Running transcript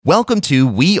Welcome to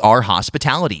We Are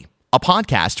Hospitality, a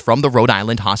podcast from the Rhode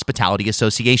Island Hospitality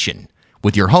Association,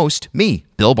 with your host, me,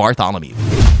 Bill Bartholomew.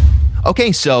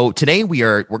 Okay, so today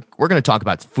we're going to talk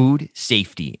about food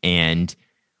safety. And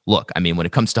look, I mean, when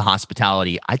it comes to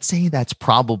hospitality, I'd say that's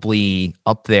probably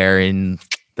up there in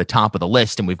the top of the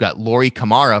list. And we've got Laurie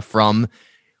Camara from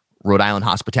Rhode Island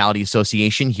Hospitality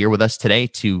Association here with us today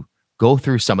to go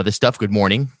through some of this stuff. Good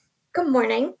morning. Good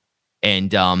morning.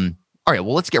 And all right,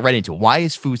 well, let's get right into it. Why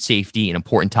is food safety an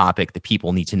important topic that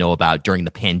people need to know about during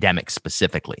the pandemic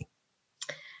specifically?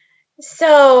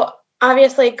 So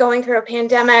obviously going through a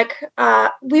pandemic,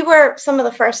 we were some of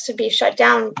the first to be shut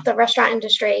down, the restaurant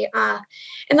industry.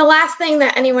 And the last thing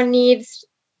that anyone needs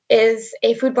is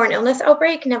a foodborne illness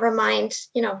outbreak, never mind,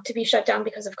 to be shut down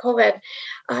because of COVID.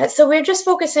 So we're just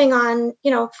focusing on,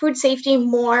 food safety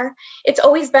more. It's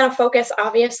always been a focus,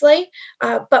 obviously,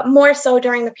 but more so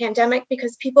during the pandemic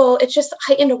because it's just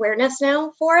heightened awareness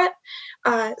now for it.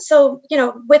 So,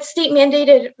 with state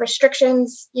mandated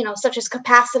restrictions, such as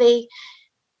capacity,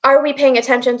 are we paying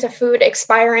attention to food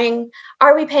expiring?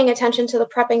 Are we paying attention to the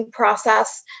prepping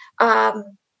process?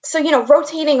 So,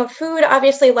 rotating of food,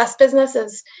 obviously less business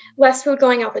is less food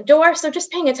going out the door. So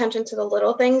just paying attention to the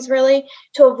little things really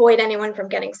to avoid anyone from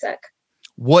getting sick.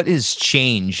 What has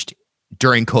changed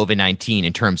during COVID-19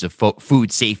 in terms of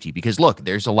food safety? Because look,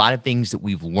 there's a lot of things that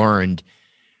we've learned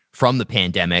from the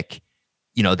pandemic,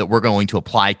 that we're going to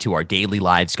apply to our daily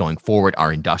lives going forward,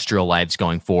 our industrial lives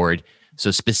going forward.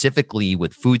 So specifically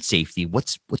with food safety,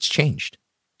 what's changed?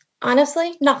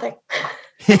 Honestly, nothing.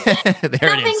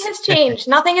 Nothing has changed.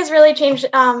 Nothing has really changed.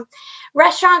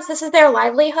 Restaurants, this is their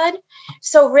livelihood.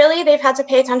 So really, they've had to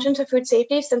pay attention to food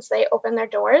safety since they opened their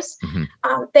doors.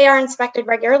 Mm-hmm. They are inspected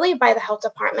regularly by the health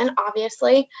department,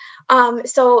 obviously.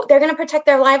 So they're going to protect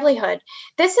their livelihood.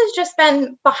 This has just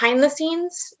been behind the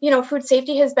scenes. Food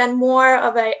safety has been more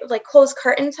of a closed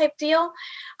curtain type deal.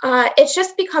 It's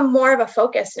just become more of a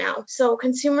focus now. So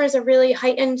consumers are really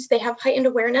heightened. They have heightened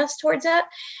awareness towards it.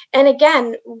 And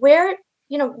again,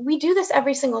 we do this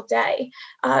every single day.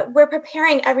 We're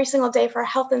preparing every single day for a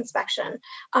health inspection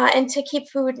and to keep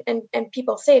food and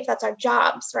people safe. That's our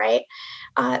jobs, right?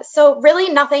 So really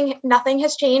nothing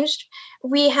has changed.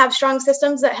 We have strong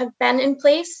systems that have been in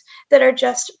place that are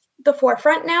just the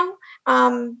forefront now.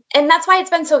 And that's why it's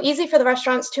been so easy for the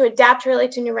restaurants to adapt really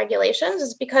to new regulations,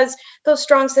 is because those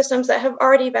strong systems that have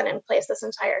already been in place this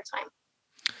entire time.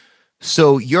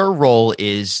 So your role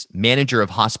is manager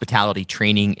of hospitality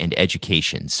training and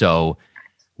education. So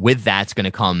with that's going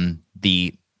to come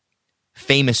the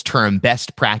famous term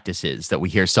best practices that we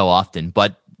hear so often.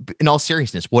 But in all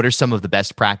seriousness, what are some of the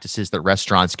best practices that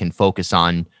restaurants can focus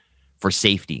on for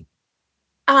safety?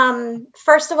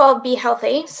 First of all, be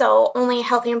healthy. So only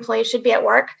healthy employees should be at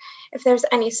work. If there's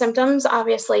any symptoms,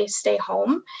 obviously stay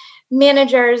home.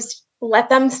 Managers, let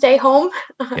them stay home.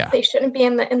 They shouldn't be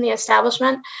in the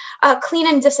establishment. Clean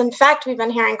and disinfect. We've been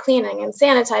hearing cleaning and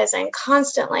sanitizing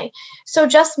constantly. So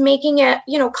just making it,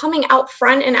 coming out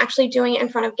front and actually doing it in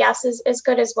front of guests is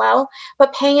good as well.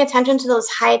 But paying attention to those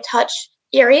high touch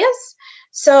areas.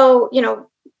 So,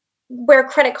 where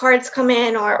credit cards come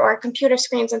in or computer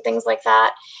screens and things like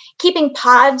that. Keeping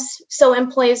pods so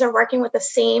employees are working with the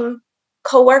same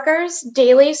coworkers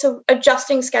daily. So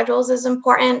adjusting schedules is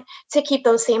important to keep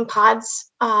those same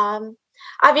pods.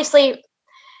 Obviously,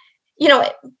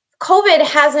 COVID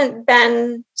hasn't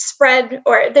been spread,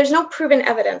 or there's no proven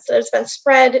evidence that it's been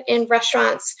spread in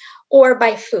restaurants or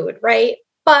by food, right?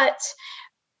 But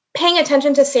paying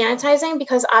attention to sanitizing,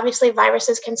 because obviously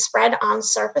viruses can spread on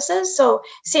surfaces. So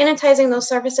sanitizing those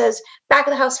surfaces, back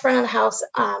of the house, front of the house,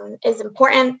 is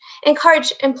important.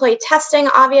 Encourage employee testing,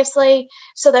 obviously,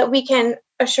 so that we can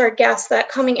assure guests that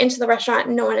coming into the restaurant,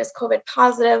 no one is COVID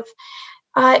positive.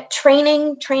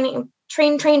 Train.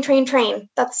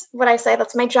 That's what I say.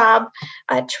 That's my job.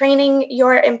 Training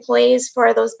your employees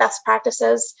for those best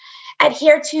practices.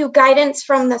 Adhere to guidance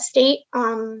from the state.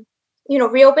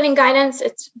 Reopening guidance,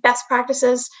 it's best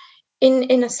practices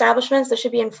in establishments that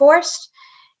should be enforced.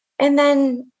 And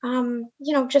then,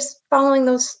 just following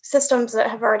those systems that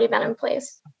have already been in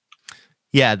place.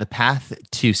 Yeah, the path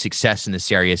to success in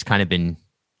this area has kind of been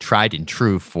tried and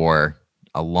true for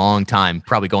a long time,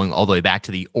 probably going all the way back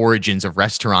to the origins of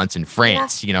restaurants in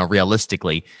France,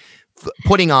 realistically.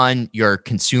 Putting on your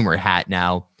consumer hat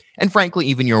now, and frankly,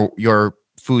 even your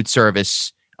food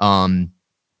service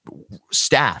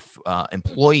staff,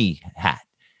 employee hat.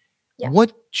 Yeah.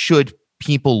 What should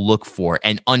people look for?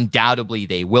 And undoubtedly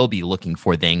they will be looking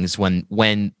for things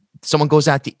when someone goes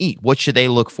out to eat. What should they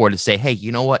look for to say, hey,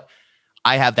 you know what?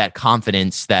 I have that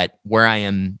confidence that where I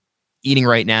am eating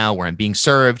right now, where I'm being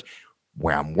served,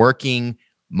 where I'm working,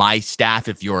 my staff,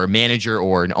 if you're a manager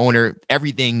or an owner,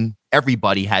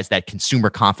 everybody has that consumer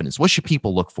confidence. What should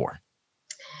people look for?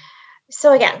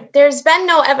 So again, there's been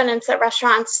no evidence that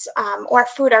restaurants or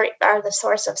food are the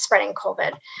source of spreading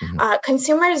COVID.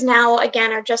 Consumers now,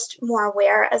 again, are just more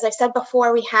aware. As I said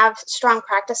before, we have strong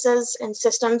practices and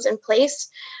systems in place,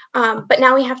 but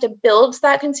now we have to build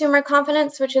that consumer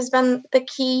confidence, which has been the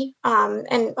key.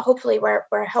 And hopefully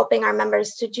we're helping our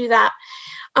members to do that.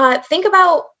 Think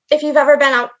about if you've ever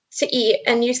been out to eat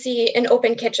and you see an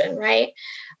open kitchen, right?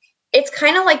 It's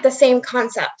kind of like the same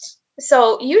concept.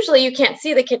 So usually you can't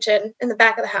see the kitchen in the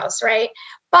back of the house, right?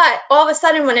 But all of a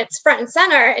sudden when it's front and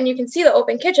center and you can see the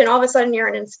open kitchen, all of a sudden you're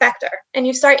an inspector and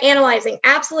you start analyzing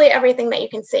absolutely everything that you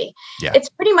can see. Yeah. It's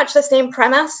pretty much the same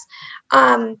premise.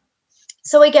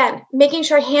 So again, making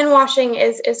sure hand washing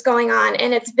is going on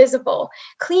and it's visible.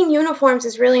 Clean uniforms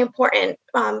is really important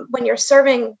when you're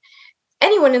serving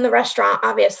anyone in the restaurant,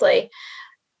 obviously.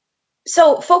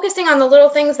 So focusing on the little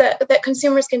things that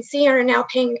consumers can see and are now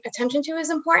paying attention to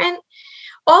is important.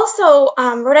 Also,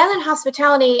 Rhode Island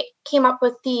Hospitality came up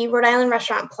with the Rhode Island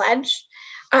Restaurant Pledge.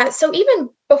 So even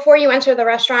before you enter the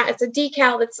restaurant, it's a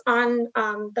decal that's on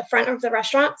the front of the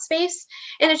restaurant space.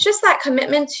 And it's just that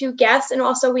commitment to guests. And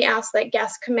also we ask that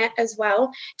guests commit as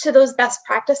well to those best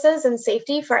practices and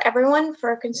safety for everyone,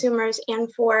 for consumers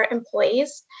and for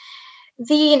employees.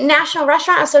 The National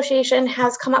Restaurant Association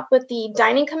has come up with the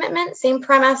dining commitment, same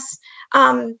premise.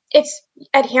 It's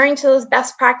adhering to those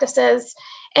best practices.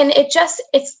 And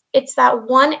it's that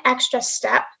one extra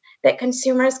step that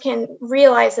consumers can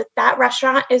realize that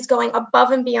restaurant is going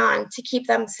above and beyond to keep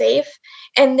them safe.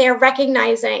 And they're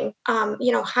recognizing,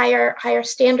 higher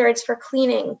standards for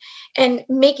cleaning and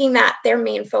making that their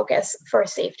main focus for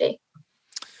safety.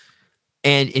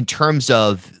 And in terms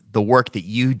of the work that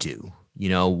you do,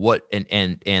 what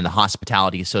and the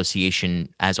Hospitality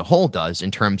Association as a whole does in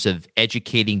terms of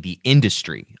educating the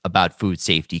industry about food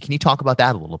safety. Can you talk about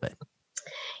that a little bit?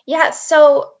 Yeah,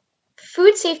 so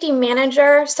food safety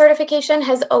manager certification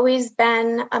has always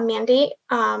been a mandate.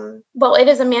 It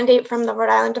is a mandate from the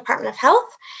Rhode Island Department of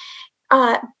Health.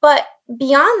 But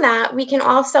beyond that, we can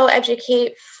also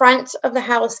educate front of the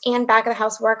house and back of the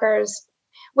house workers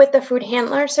with the food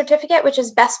handler certificate, which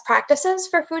is best practices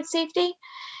for food safety.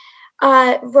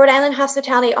 Rhode Island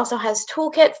Hospitality also has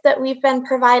toolkits that we've been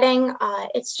providing.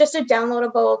 It's just a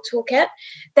downloadable toolkit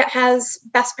that has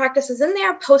best practices in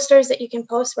there, posters that you can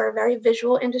post. We're a very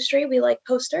visual industry. We like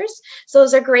posters. So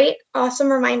those are great,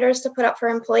 awesome reminders to put up for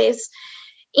employees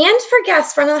and for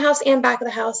guests, front of the house and back of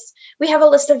the house. We have a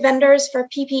list of vendors for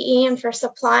PPE and for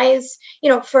supplies,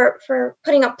 for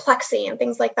putting up plexi and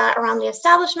things like that around the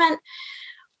establishment.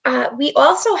 We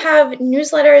also have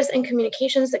newsletters and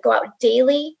communications that go out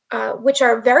daily, which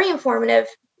are very informative.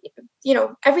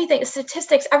 Everything,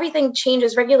 statistics, everything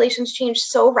changes. Regulations change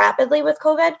so rapidly with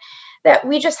COVID that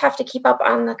we just have to keep up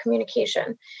on the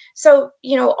communication. So,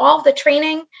 all of the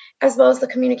training as well as the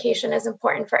communication is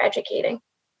important for educating.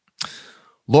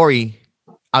 Laurie,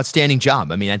 outstanding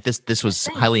job. I mean, this was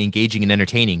highly engaging and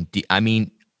entertaining.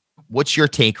 What's your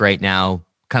take right now?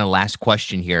 Kind of last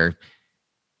question here.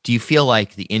 Do you feel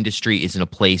like the industry is in a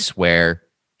place where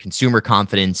consumer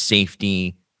confidence,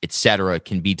 safety, et cetera,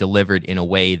 can be delivered in a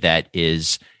way that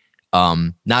is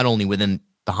not only within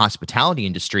the hospitality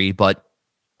industry, but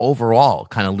overall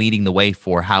kind of leading the way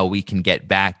for how we can get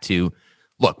back to,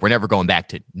 look, we're never going back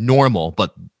to normal,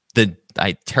 but the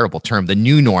terrible term, the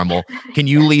new normal. Can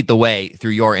you lead the way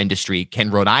through your industry?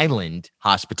 Can Rhode Island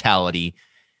hospitality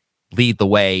lead the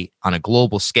way on a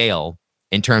global scale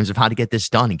in terms of how to get this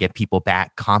done and get people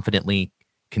back confidently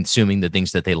consuming the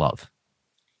things that they love?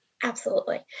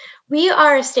 Absolutely. We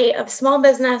are a state of small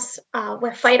business.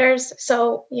 We're fighters.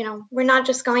 So, we're not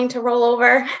just going to roll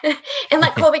over and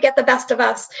let COVID get the best of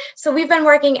us. So we've been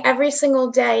working every single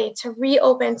day to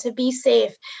reopen, to be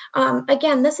safe.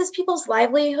 Again, this is people's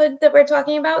livelihood that we're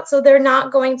talking about. So they're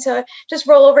not going to just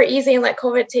roll over easy and let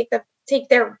COVID take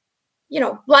their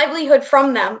livelihood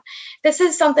from them. This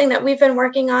is something that we've been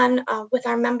working on with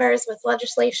our members, with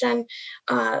legislation.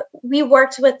 We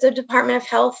worked with the Department of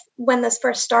Health when this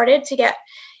first started to get,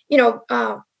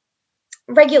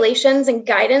 regulations and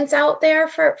guidance out there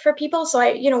for people. So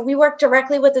we work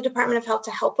directly with the Department of Health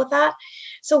to help with that.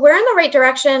 So we're in the right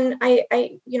direction.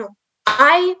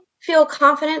 I feel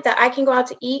confident that I can go out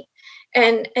to eat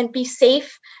and be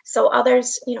safe. So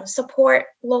others, support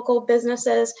local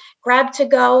businesses, grab to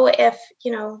go if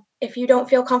you don't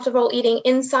feel comfortable eating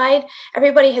inside.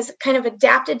 Everybody has kind of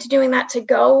adapted to doing that to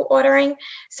go ordering.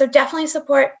 So definitely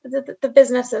support the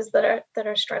businesses that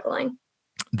are struggling.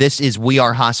 This is We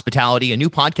Are Hospitality, a new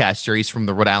podcast series from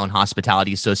the Rhode Island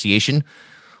Hospitality Association.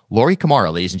 Laurie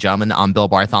Camara, ladies and gentlemen. I'm Bill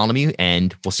Bartholomew,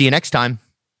 and we'll see you next time.